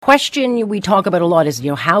question we talk about a lot is,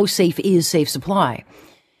 how safe is safe supply?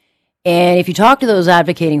 And if you talk to those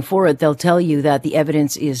advocating for it, they'll tell you that the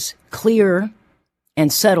evidence is clear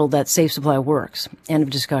and settled that safe supply works. End of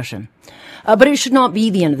discussion. But it should not be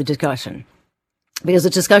the end of the discussion, because the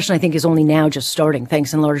discussion, I think, is only now just starting,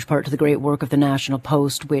 thanks in large part to the great work of the National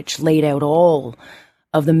Post, which laid out all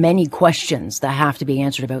of the many questions that have to be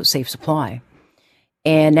answered about safe supply.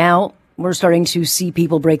 And now we're starting to see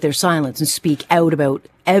people break their silence and speak out about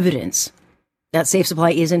evidence that safe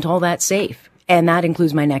supply isn't all that safe. And that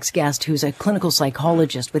includes my next guest, who's a clinical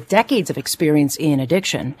psychologist with decades of experience in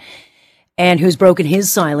addiction, and who's broken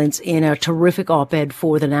his silence in a terrific op-ed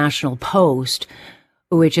for the National Post,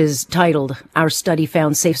 which is titled, "Our Study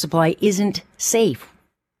Found Safe Supply Isn't Safe.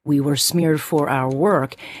 We Were Smeared for Our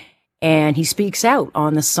Work." And he speaks out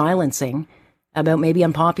on the silencing about maybe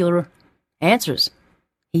unpopular answers.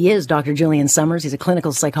 He is Dr. Julian Summers. He's a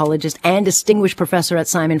clinical psychologist and distinguished professor at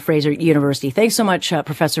Simon Fraser University. Thanks so much,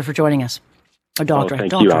 Professor, for joining us. Or Doctor.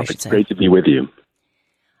 Thank Doctor, you, I should It's say. great to be with you.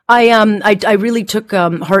 I really took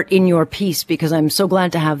heart in your piece, because I'm so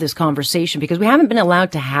glad to have this conversation, because we haven't been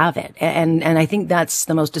allowed to have it. And I think that's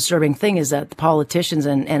the most disturbing thing, is that the politicians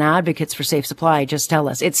and advocates for safe supply just tell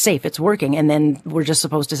us it's safe, it's working. And then we're just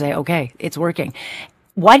supposed to say, okay, it's working.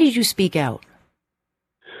 Why did you speak out?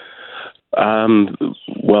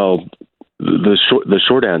 Well, the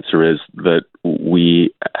short answer is that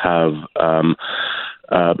we have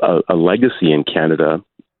a legacy in Canada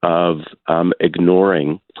of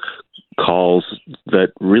ignoring calls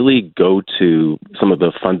that really go to some of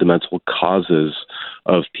the fundamental causes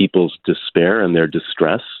of people's despair and their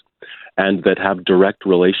distress, and that have direct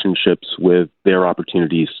relationships with their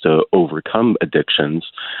opportunities to overcome addictions,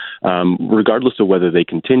 regardless of whether they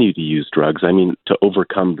continue to use drugs. I mean, to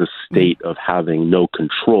overcome the state of having no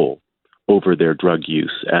control over their drug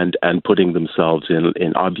use and putting themselves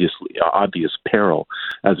in obvious peril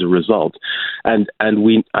as a result. And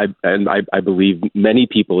I believe many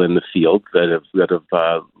people in the field that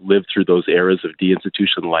have lived through those eras of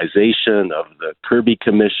deinstitutionalization, of the Kirby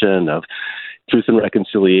Commission, of Truth and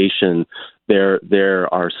Reconciliation, there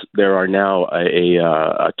are now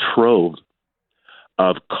a trove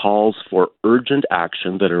of calls for urgent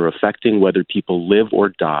action that are affecting whether people live or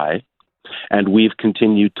die, and we've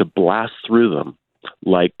continued to blast through them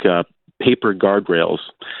like paper guardrails.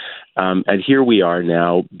 And here we are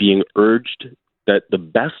now being urged that the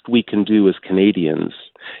best we can do as Canadians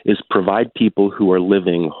is provide people who are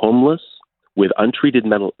living homeless, with untreated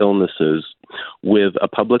mental illnesses, with a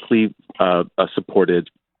publicly supported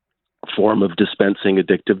form of dispensing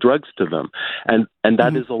addictive drugs to them. And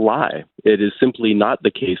that is a lie. It is simply not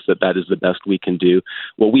the case that is the best we can do.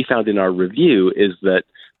 What we found in our review is that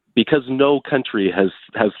because no country has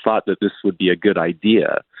thought that this would be a good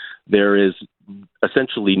idea, there is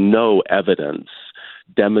essentially no evidence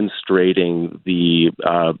demonstrating that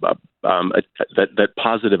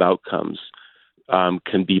positive outcomes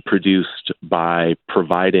can be produced by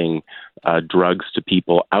providing drugs to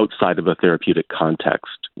people outside of a therapeutic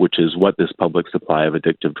context, which is what this public supply of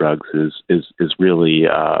addictive drugs is really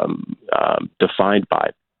defined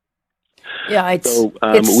by. Yeah, it's a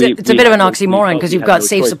bit of an oxymoron, because you've got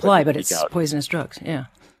safe supply, but it's poisonous drugs. Yeah.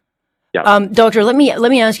 Yeah. Doctor, let me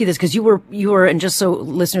ask you this, because you were, and just so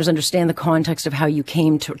listeners understand the context of how you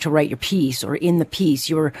came to write your piece, or in the piece,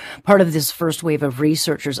 you were part of this first wave of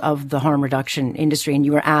researchers of the harm reduction industry, and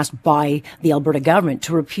you were asked by the Alberta government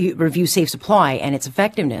to review safe supply and its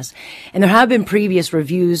effectiveness. And there have been previous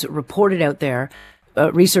reviews reported out there. A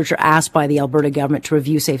researcher asked by the Alberta government to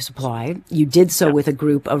review safe supply. You did so with a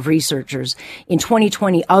group of researchers. In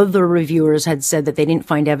 2020, other reviewers had said that they didn't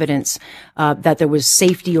find evidence that there was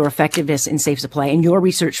safety or effectiveness in safe supply, and your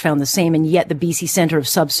research found the same. And yet the BC Centre of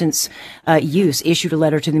Substance Use issued a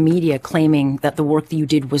letter to the media claiming that the work that you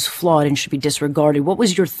did was flawed and should be disregarded. What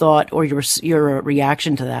was your thought or your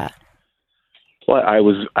reaction to that? Well, I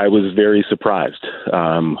was very surprised.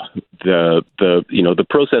 The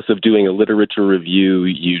process of doing a literature review,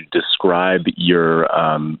 you describe your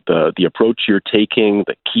the approach you're taking,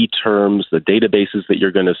 the key terms, the databases that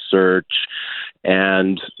you're going to search,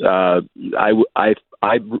 and I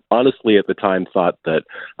honestly at the time thought that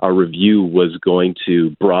our review was going to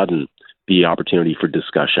broaden the opportunity for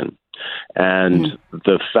discussion. And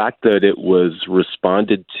the fact that it was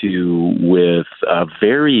responded to with a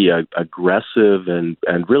very aggressive and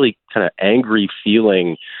really kind of angry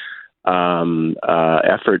feeling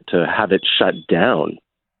effort to have it shut down,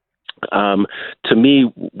 to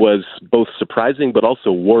me was both surprising but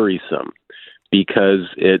also worrisome, because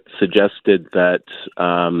it suggested that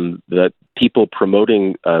that people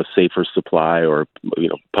promoting a safer supply or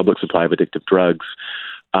public supply of addictive drugs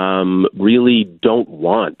really don't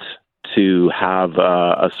want to have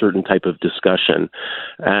a certain type of discussion,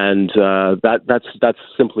 and that's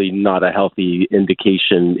simply not a healthy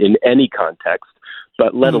indication in any context.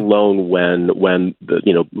 But let alone when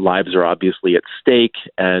the, lives are obviously at stake,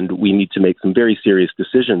 and we need to make some very serious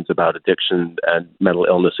decisions about addiction and mental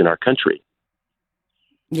illness in our country.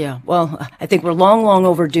 Yeah, well, I think we're long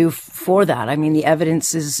overdue for that. I mean, the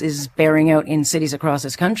evidence is bearing out in cities across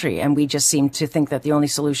this country, and we just seem to think that the only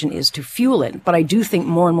solution is to fuel it. But I do think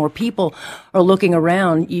more and more people are looking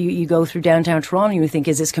around. You go through downtown Toronto, and you think,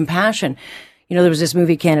 is this compassion? There was this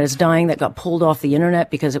movie, Canada's Dying, that got pulled off the internet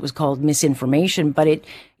because it was called misinformation, but it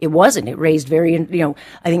wasn't. It raised very, I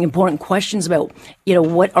think important questions about,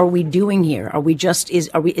 what are we doing here?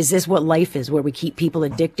 Is this what life is, where we keep people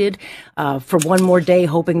addicted, for one more day,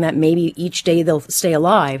 hoping that maybe each day they'll stay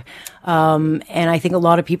alive? And I think a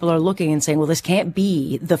lot of people are looking and saying, well, this can't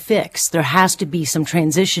be the fix. There has to be some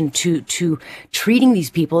transition to treating these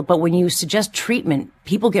people. But when you suggest treatment,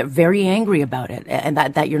 people get very angry about it, and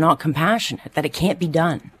that you're not compassionate, that it can't be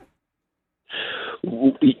done.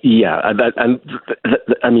 Yeah, I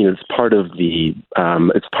mean, it's part of the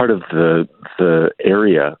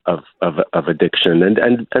area of addiction,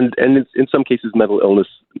 and in some cases mental illness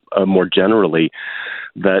more generally.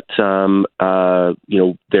 That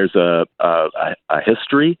there's a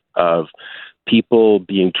history of people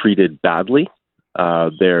being treated badly.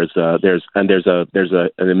 There's an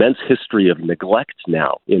immense history of neglect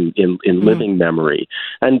now in living memory,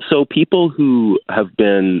 and so people who have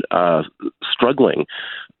been struggling,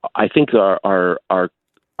 I think, are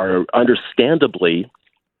understandably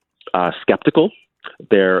skeptical.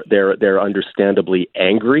 They're understandably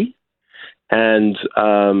angry, and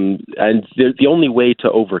the only way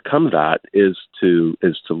to overcome that is to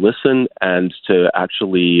listen and to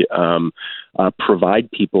actually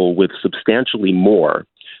provide people with substantially more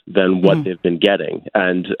than what they've been getting.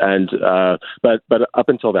 But up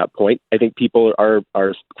until that point, I think people are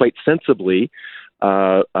quite sensibly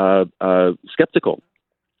skeptical.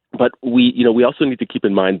 But we also need to keep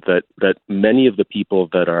in mind that many of the people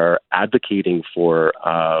that are advocating for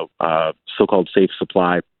so-called safe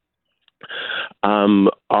supply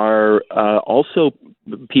are also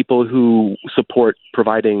people who support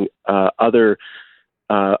providing other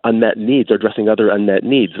unmet needs, or addressing other unmet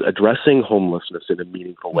needs, addressing homelessness in a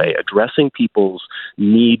meaningful way, addressing people's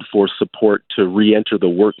need for support to re-enter the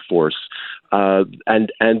workforce.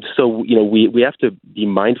 And so, we have to be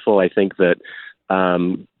mindful, I think, that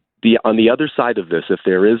on the other side of this, if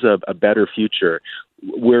there is a better future,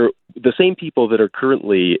 we're the same people that are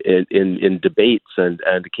currently in debates and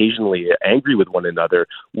occasionally angry with one another.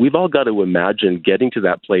 We've all got to imagine getting to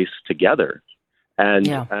that place together. And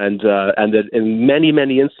that in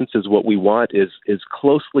many instances, what we want is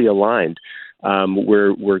closely aligned.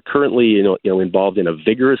 We're currently involved in a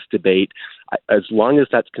vigorous debate. As long as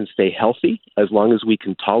that can stay healthy, as long as we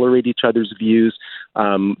can tolerate each other's views,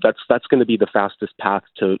 that's going to be the fastest path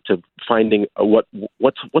to finding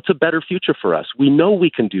what's a better future for us. We know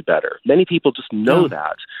we can do better. Many people just know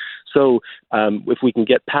that. So if we can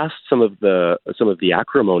get past some of the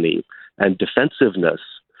acrimony and defensiveness,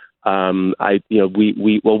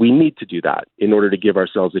 we need to do that in order to give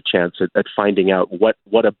ourselves a chance at finding out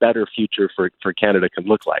what a better future for Canada can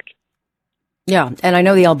look like. Yeah, and I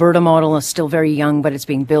know the Alberta model is still very young, but it's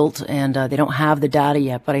being built, and they don't have the data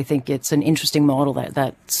yet. But I think it's an interesting model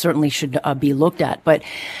that certainly should be looked at. But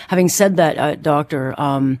having said that, Doctor,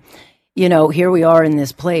 here we are in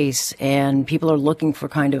this place, and people are looking for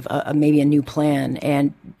kind of maybe a new plan.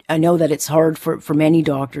 And I know that it's hard for many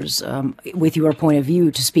doctors, with your point of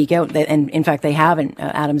view, to speak out. And in fact, they haven't.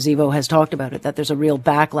 Adam Zivo has talked about it, that there's a real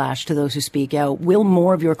backlash to those who speak out. Will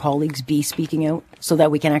more of your colleagues be speaking out so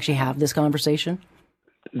that we can actually have this conversation?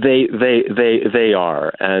 They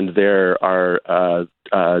are, and there are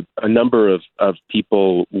a number of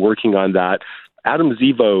people working on that. Adam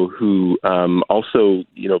Zivo, who also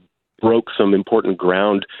broke some important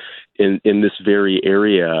ground in this very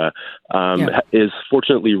area, is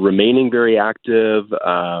fortunately remaining very active,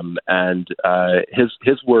 and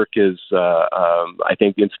his work is, I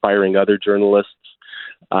think, inspiring other journalists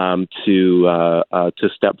to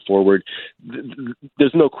step forward.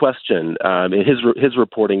 There's no question. His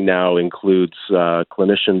reporting now includes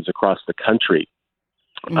clinicians across the country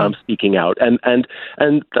speaking out, and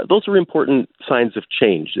those are important signs of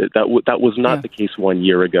change. That was not the case 1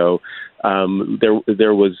 year ago.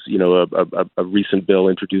 There was a recent bill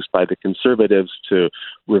introduced by the Conservatives to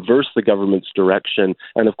reverse the government's direction,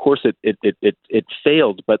 and of course it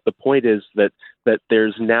failed. But the point is that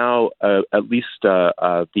there's now at least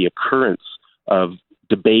the occurrence of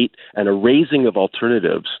debate and a raising of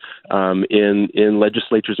alternatives in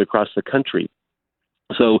legislatures across the country.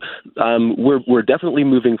 So we're definitely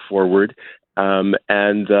moving forward. And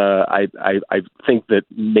I think that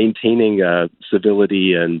maintaining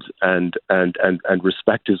civility and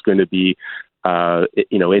respect is going to be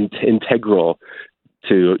integral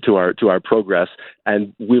to our progress.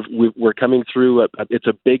 And we're coming through. It's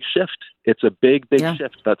a big shift. It's a big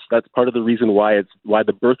shift. That's part of the reason why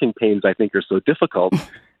the birthing pains, I think, are so difficult.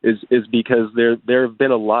 is because there have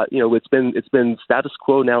been a lot. It's been status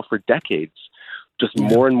quo now for decades. Just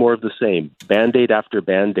more and more of the same, Band-Aid after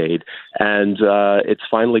Band-Aid. And it's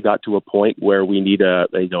finally got to a point where we need a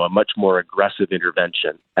much more aggressive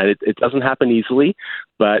intervention. And it doesn't happen easily,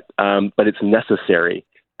 but it's necessary.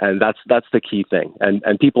 And that's the key thing.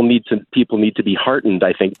 And people need to be heartened,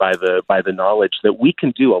 I think, by the knowledge that we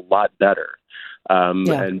can do a lot better.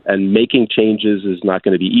 And making changes is not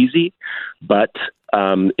going to be easy, but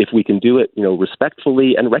if we can do it,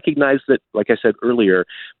 respectfully and recognize that, like I said earlier,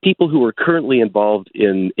 people who are currently involved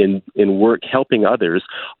in work helping others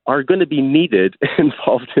are going to be needed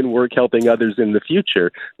involved in work helping others in the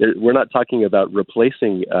future. We're not talking about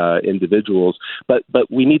replacing individuals, but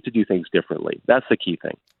we need to do things differently. That's the key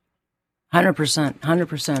thing.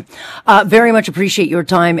 100%. Very much appreciate your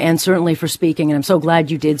time and certainly for speaking. And I'm so glad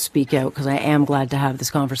you did speak out because I am glad to have this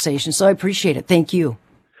conversation. So I appreciate it. Thank you.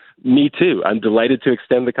 Me too. I'm delighted to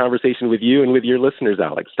extend the conversation with you and with your listeners,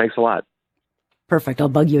 Alex. Thanks a lot. Perfect. I'll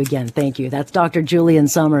bug you again. Thank you. That's Dr. Julian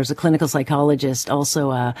Summers, a clinical psychologist,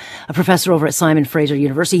 also a professor over at Simon Fraser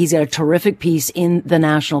University. He's got a terrific piece in the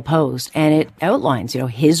National Post, and it outlines,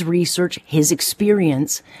 his research, his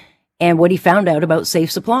experience, and what he found out about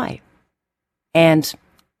safe supply. And,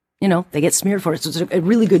 they get smeared for it. So it's a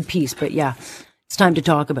really good piece. But yeah, it's time to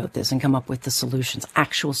talk about this and come up with the solutions,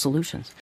 actual solutions.